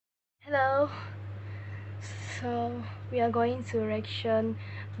Hello. So we are going to reaction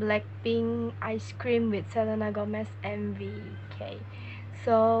Blackpink Ice Cream with Selena Gomez MV. Okay.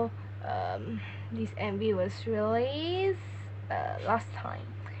 So this MV was released last time.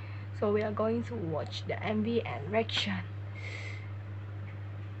 So we are going to watch the MV and reaction.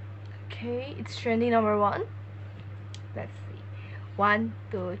 Okay, it's trending number 1. Let's see. 1,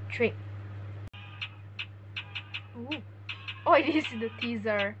 2, 3. Ooh. Oh, it is the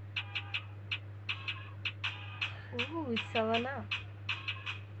teaser. Ooh, it's Selena.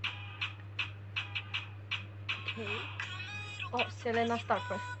 Okay. Oh, Selena start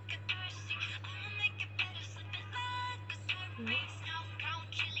first.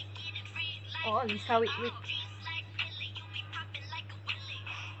 Oh, Lisa with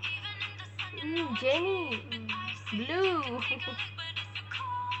Jenny. Blue.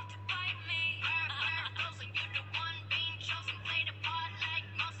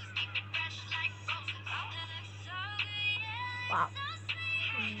 Wow.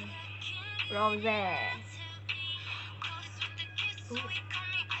 Rose. Ooh.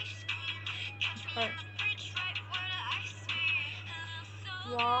 Her.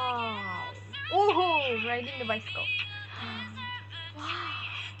 Wow. Oh, riding the bicycle. Wow.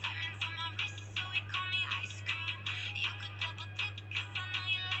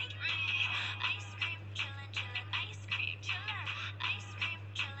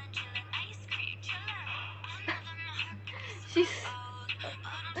 She's.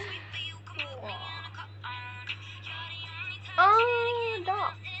 Oh,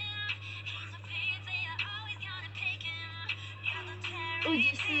 dog. Oh,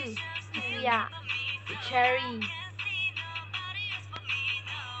 Jisoo. Yeah. The cherry.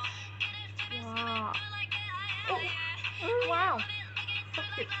 Wow. Oh, wow. So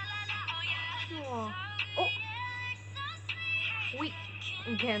cute. Wow. Oh. Weak.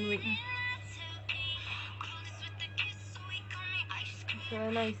 Again, weak.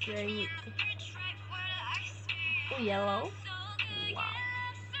 Selena is very weak. Oh, yellow. Wow.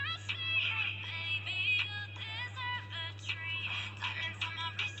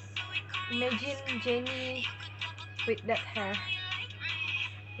 Imagine Jenny with that hair.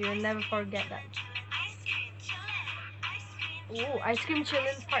 You'll never forget that. Oh, ice cream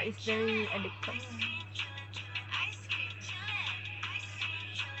chillin' part is very addictive.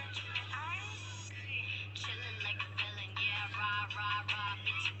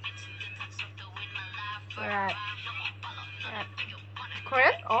 Right.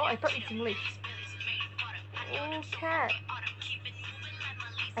 Korean? Oh, I thought it's English. Oh, cat.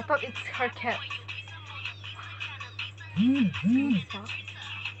 I thought it's her cat. Lisa.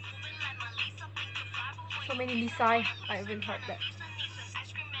 So many Lisa, I haven't heard that.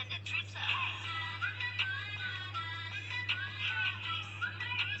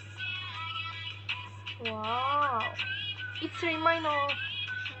 Wow. It's remind of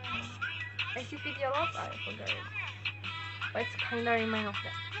SCP Yellow? I forgot it. But it's kinda remind of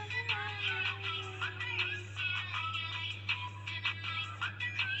that.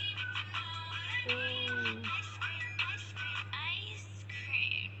 Ooh.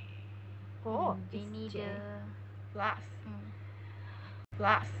 Oh, Jenny it's the Blast.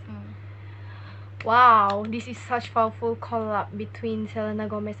 Blast. Wow, this is such powerful collab between Selena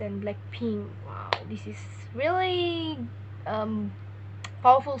Gomez and Blackpink. Wow, this is really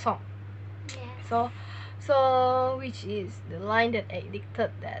powerful song. yes. So which is the line that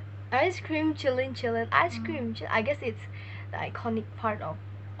addicted that ice cream chillin' chillin' ice cream I guess it's the iconic part of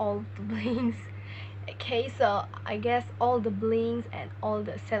all the blings. Okay, so I guess all the blings and all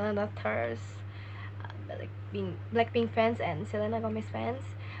the Selena thirsts, Blackpink fans and Selena Gomez fans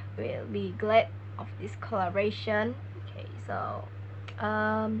will be glad of this collaboration. Okay, so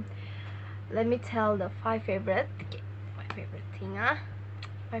let me tell the 5 favorite. Okay, 5 favorite thing.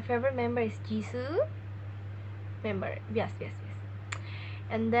 My favorite member is Jisoo. Member, yes.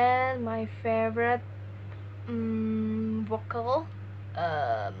 And then my favorite vocal,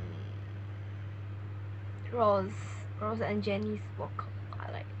 um, Rose and Jenny's vocal.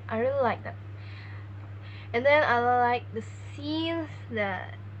 I really like that. And then I like the scenes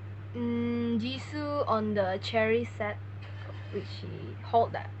that Jisoo on the cherry set, which she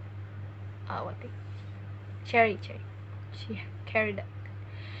hold that what thing? Cherry. She carried that.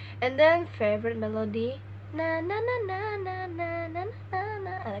 And then favorite melody, na na na na na na na na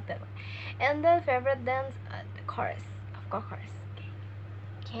na. I like that one. And then favorite dance, the chorus. Of course, chorus.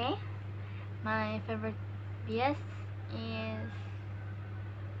 Okay. My favorite BS is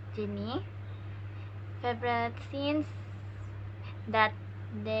Jenny. Favorite scenes that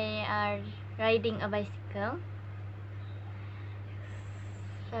they are riding a bicycle.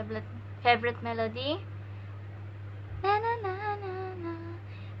 Favorite melody, na na na na na.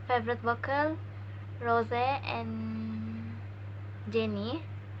 Favorite vocal, Rose and Jennie.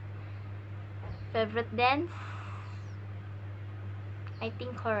 Favorite dance, I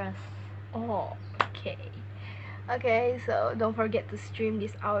think chorus. Oh, okay. Okay, so don't forget to stream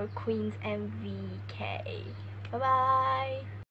this Our Queens MVK. Bye bye.